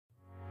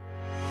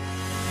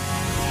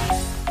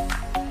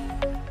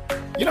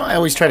I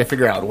always try to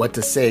figure out what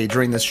to say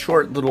during this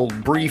short little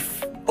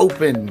brief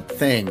open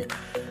thing.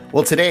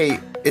 Well, today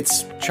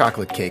it's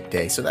chocolate cake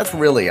day, so that's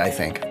really, I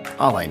think,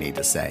 all I need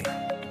to say.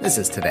 This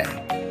is Today.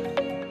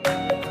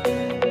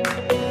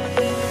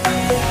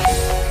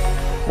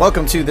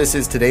 Welcome to This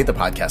Is Today, the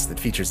podcast that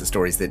features the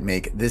stories that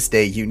make this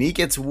day unique.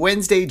 It's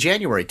Wednesday,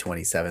 January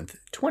 27th,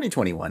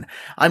 2021.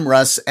 I'm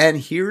Russ, and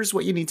here's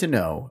what you need to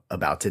know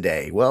about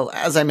today. Well,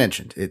 as I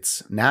mentioned,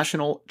 it's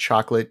National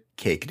Chocolate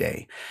Cake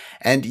Day.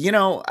 And,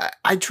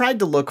 I tried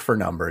to look for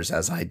numbers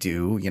as I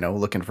do,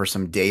 looking for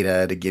some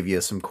data to give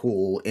you some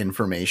cool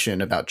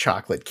information about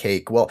chocolate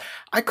cake. Well,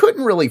 I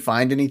couldn't really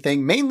find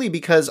anything, mainly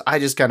because I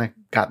just kind of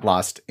got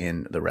lost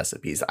in the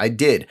recipes. I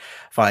did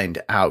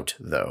find out,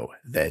 though,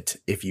 that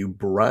if you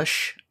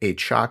brush a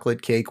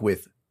chocolate cake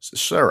with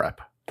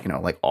syrup,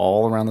 like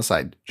all around the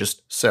side,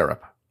 just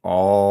syrup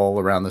all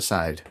around the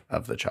side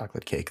of the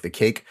chocolate cake, the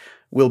cake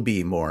will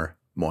be more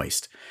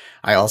moist.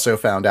 I also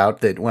found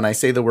out that when I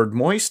say the word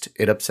moist,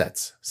 it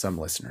upsets some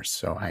listeners.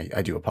 So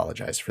I do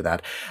apologize for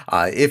that.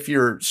 If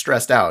you're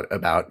stressed out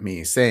about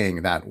me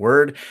saying that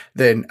word,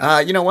 then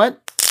you know what?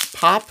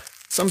 Pop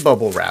some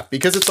bubble wrap,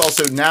 because it's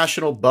also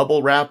National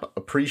Bubble Wrap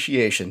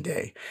Appreciation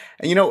Day.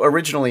 And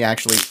originally,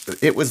 actually,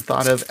 it was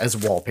thought of as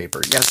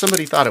wallpaper. Yeah,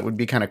 somebody thought it would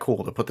be kind of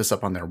cool to put this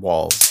up on their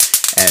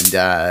walls. And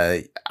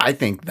I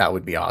think that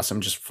would be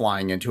awesome, just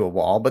flying into a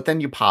wall. But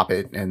then you pop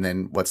it, and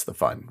then what's the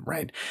fun,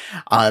 right?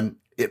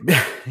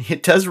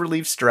 It does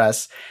relieve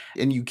stress,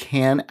 and you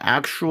can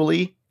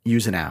actually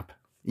use an app.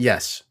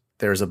 Yes,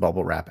 there's a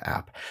bubble wrap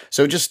app.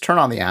 So just turn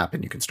on the app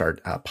and you can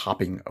start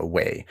popping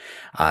away.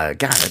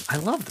 God, I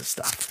love this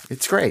stuff.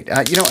 It's great.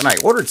 And I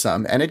ordered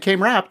some and it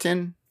came wrapped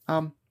in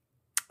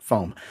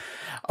foam.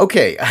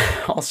 Okay,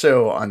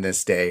 also on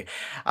this day,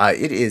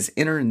 it is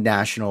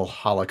International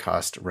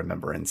Holocaust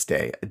Remembrance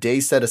Day, a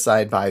day set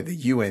aside by the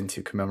UN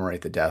to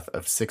commemorate the death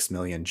of 6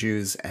 million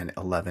Jews and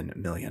 11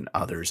 million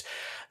others.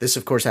 This,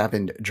 of course,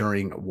 happened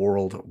during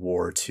World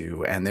War II,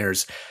 and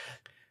there's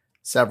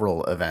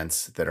several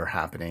events that are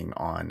happening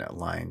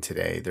online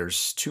today.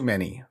 There's too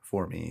many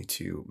for me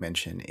to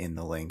mention in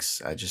the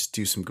links. Just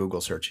do some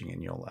Google searching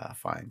and you'll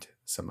find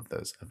some of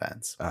those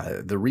events.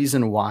 The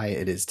reason why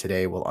it is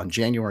today, well, on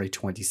January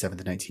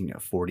 27th,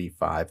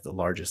 1945, the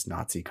largest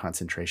Nazi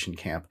concentration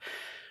camp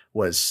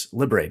was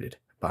liberated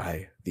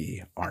by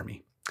the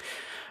army.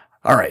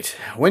 All right,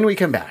 when we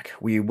come back,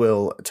 we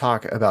will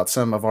talk about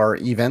some of our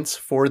events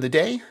for the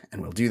day,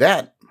 and we'll do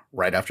that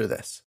right after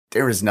this.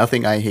 There is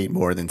nothing I hate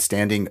more than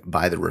standing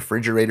by the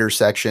refrigerator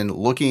section,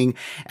 looking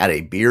at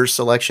a beer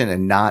selection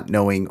and not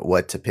knowing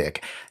what to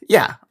pick.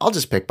 Yeah, I'll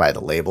just pick by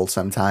the label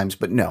sometimes,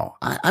 but no,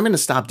 I'm going to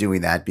stop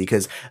doing that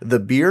because the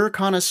Beer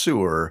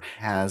Connoisseur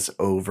has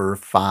over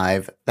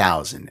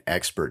 5,000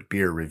 expert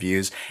beer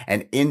reviews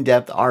and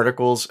in-depth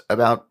articles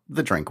about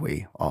the drink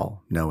we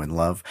all know and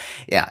love.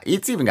 Yeah,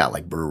 it's even got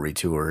like brewery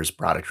tours,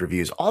 product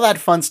reviews, all that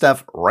fun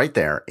stuff right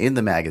there in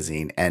the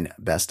magazine. And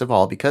best of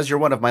all, because you're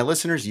one of my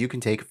listeners, you can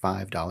take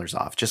 $5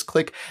 off. Just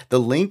click the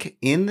link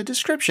in the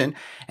description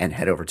and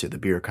head over to the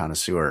Beer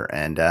Connoisseur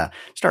and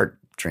start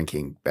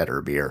drinking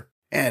better beer.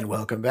 And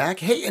welcome back.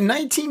 Hey, in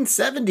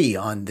 1970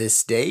 on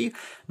this day,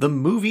 the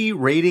movie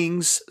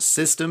ratings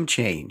system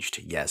changed.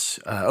 Yes.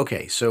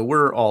 Okay, so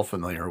we're all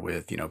familiar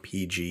with,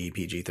 PG,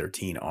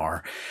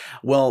 PG-13R.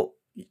 Well,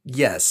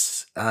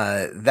 yes,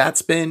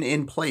 that's been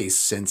in place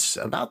since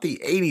about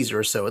the 80s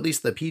or so, at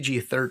least the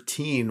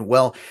PG-13.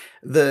 Well,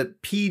 the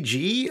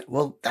PG,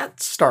 that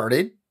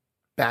started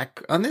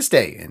back on this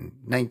day in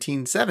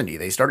 1970.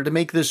 They started to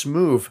make this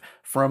move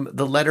from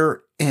the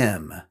letter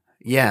M.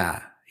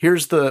 Yeah.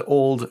 Here's the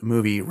old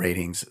movie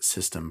ratings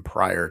system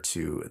prior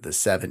to the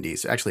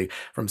 70s. Actually,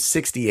 from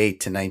 68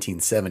 to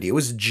 1970, it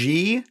was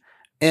G,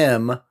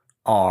 M,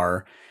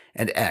 R,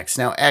 and X.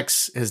 Now,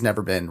 X has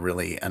never been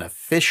really an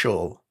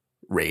official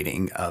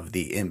rating of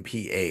the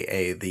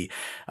MPAA, the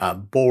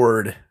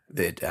board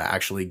that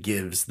actually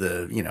gives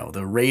the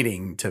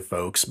rating to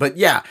folks. But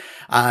yeah,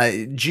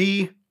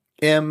 G,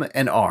 M,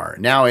 and R.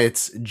 Now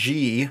it's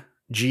G,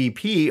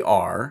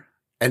 GPR.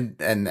 And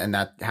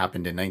that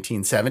happened in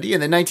 1970.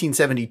 And then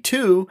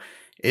 1972,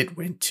 it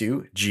went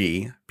to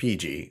G,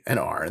 PG, and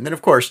R. And then,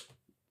 of course,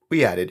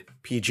 we added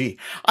PG.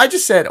 I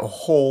just said a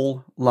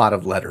whole lot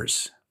of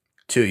letters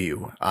to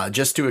you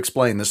just to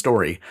explain the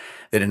story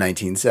that in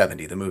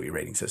 1970, the movie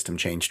rating system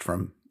changed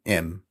from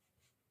M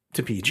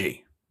to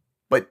PG.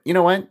 But you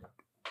know what?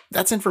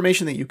 That's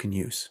information that you can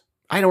use.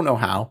 I don't know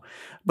how,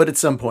 but at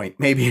some point,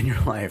 maybe in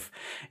your life,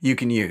 you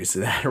can use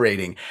that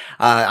rating.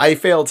 I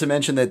failed to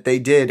mention that they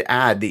did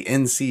add the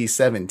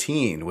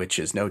NC-17, which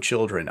is no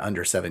children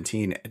under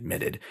 17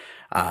 admitted.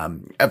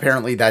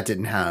 Apparently, that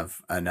didn't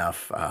have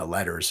enough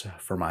letters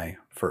for my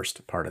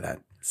first part of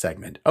that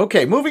segment.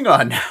 Okay, moving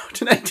on now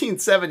to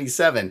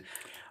 1977.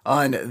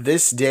 On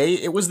this day,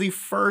 it was the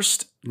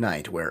first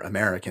night where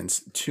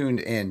Americans tuned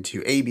in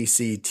to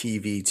ABC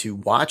TV to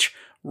watch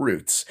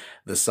Roots,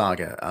 the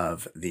saga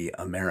of the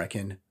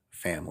American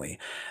family.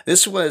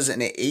 This was an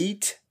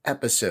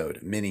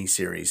 8-episode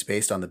miniseries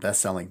based on the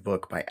best-selling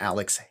book by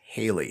Alex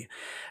Haley.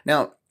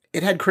 Now,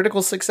 It had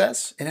critical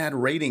success, it had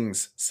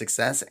ratings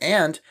success,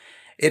 and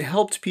it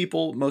helped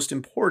people, most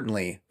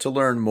importantly, to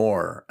learn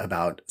more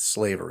about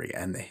slavery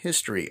and the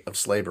history of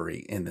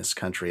slavery in this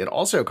country. It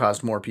also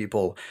caused more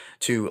people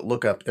to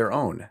look up their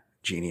own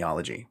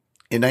genealogy.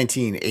 In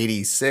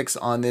 1986,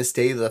 on this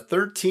day, the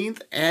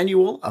 13th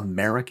annual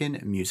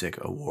American Music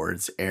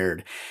Awards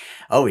aired.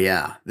 Oh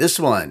yeah, this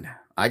one,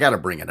 I gotta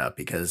bring it up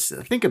because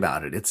think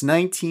about it. It's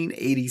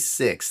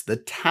 1986. The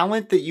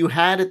talent that you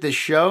had at this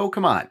show,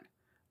 come on.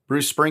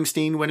 Bruce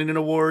Springsteen winning an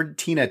award,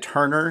 Tina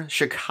Turner,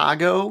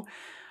 Chicago,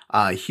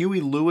 Huey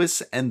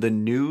Lewis and the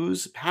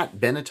News, Pat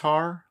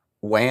Benatar,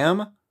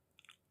 Wham,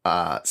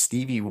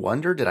 Stevie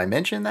Wonder. Did I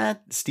mention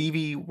that?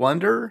 Stevie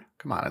Wonder.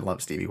 Come on, I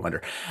love Stevie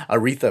Wonder.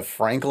 Aretha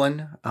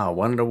Franklin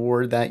won an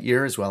award that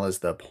year, as well as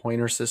the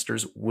Pointer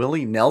Sisters.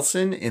 Willie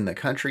Nelson in the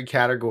country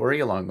category,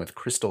 along with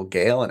Crystal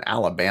Gayle in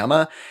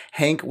Alabama.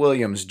 Hank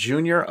Williams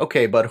Jr.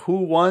 Okay, but who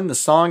won the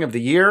Song of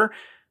the Year?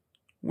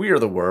 We Are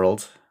the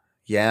World.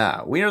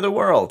 Yeah, We Are the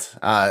World.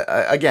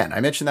 Again, I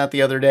mentioned that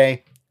the other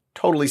day.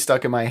 Totally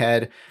stuck in my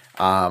head.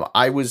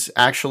 I was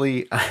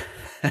actually...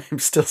 I'm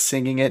still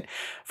singing it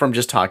from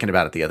just talking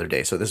about it the other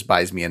day. So this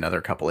buys me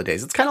another couple of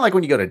days. It's kind of like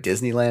when you go to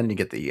Disneyland and you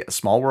get the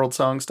Small World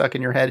song stuck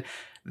in your head.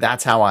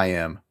 That's how I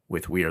am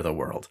with We Are the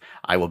World.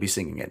 I will be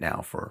singing it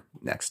now for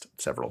next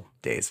several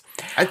days.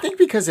 I think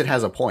because it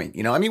has a point,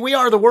 I mean, we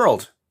are the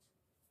world.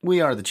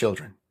 We are the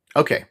children.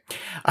 Okay,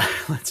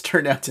 let's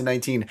turn now to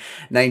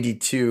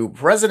 1992.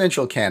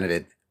 Presidential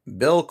candidate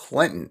Bill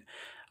Clinton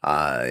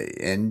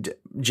and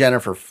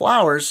Jennifer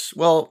Flowers,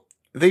 well,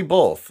 they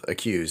both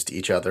accused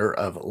each other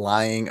of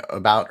lying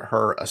about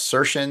her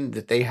assertion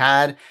that they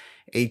had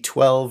a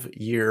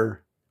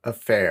 12-year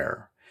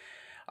affair.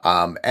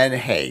 And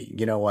hey,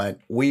 you know what?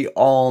 We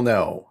all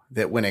know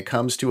that when it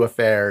comes to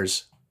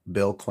affairs,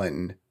 Bill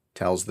Clinton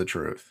tells the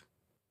truth.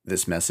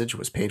 This message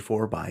was paid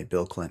for by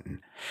Bill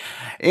Clinton.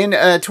 In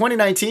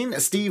 2019,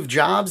 Steve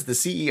Jobs, the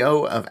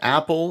CEO of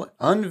Apple,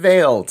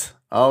 unveiled,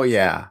 oh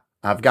yeah,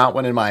 I've got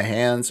one in my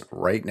hands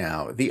right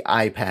now, the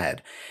iPad.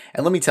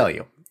 And let me tell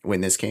you,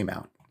 when this came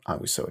out, I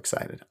was so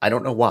excited. I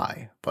don't know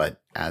why,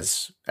 but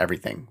as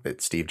everything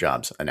that Steve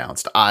Jobs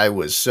announced, I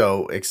was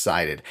so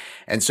excited.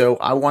 And so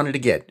I wanted to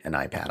get an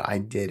iPad. I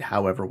did,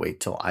 however,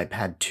 wait till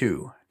iPad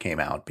 2 came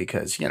out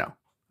because,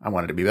 I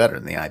wanted to be better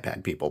than the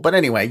iPad people. But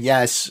anyway,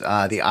 yes,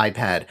 the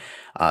iPad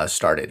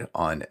started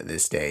on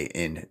this day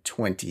in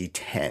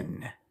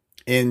 2010.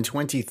 In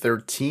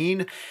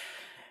 2013,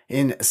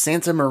 in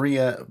Santa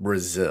Maria,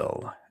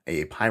 Brazil,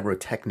 a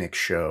pyrotechnic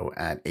show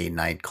at a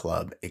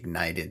nightclub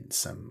ignited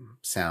some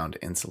sound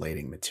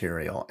insulating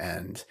material,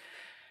 and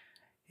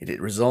it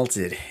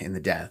resulted in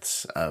the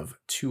deaths of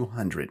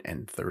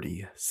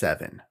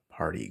 237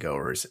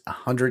 partygoers.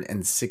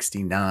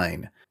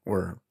 169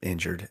 were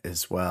injured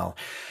as well.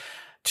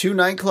 2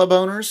 nightclub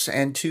owners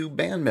and 2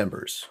 band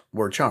members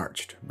were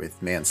charged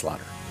with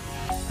manslaughter.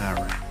 All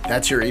right,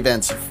 that's your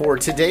events for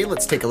today.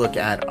 Let's take a look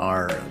at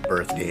our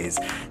birthdays.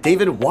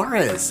 David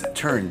Juarez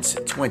turns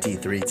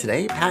 23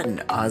 today. Patton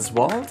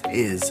Oswalt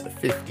is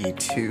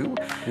 52.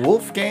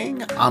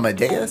 Wolfgang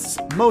Amadeus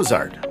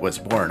Mozart was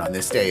born on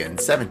this day in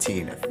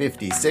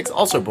 1756.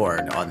 Also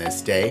born on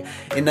this day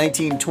in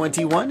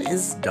 1921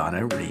 is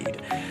Donna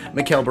Reed.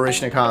 Mikhail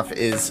Baryshnikov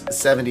is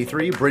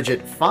 73.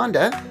 Bridget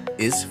Fonda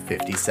is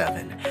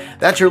 57.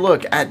 That's your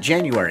look at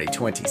January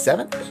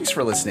 27th. Thanks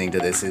for listening to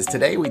This Is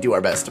Today. We do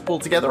our best to pull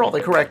together all the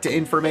correct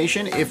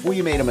information. If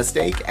we made a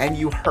mistake and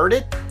you heard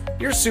it,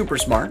 you're super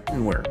smart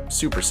and we're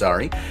super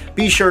sorry.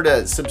 Be sure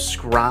to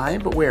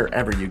subscribe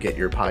wherever you get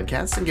your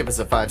podcasts and give us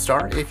a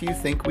 5-star if you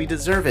think we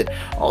deserve it.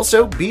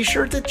 Also, be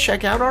sure to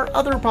check out our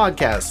other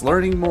podcasts,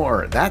 Learning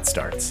More. That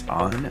starts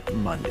on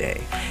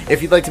Monday.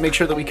 If you'd like to make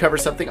sure that we cover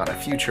something on a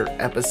future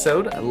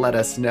episode, let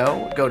us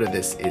know. Go to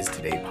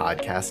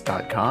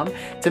thisistodaypodcast.com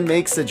to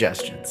make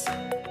suggestions.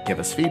 Give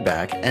us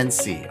feedback and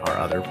see our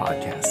other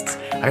podcasts.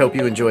 I hope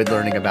you enjoyed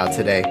learning about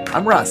today.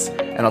 I'm Russ,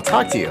 and I'll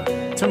talk to you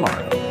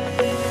tomorrow.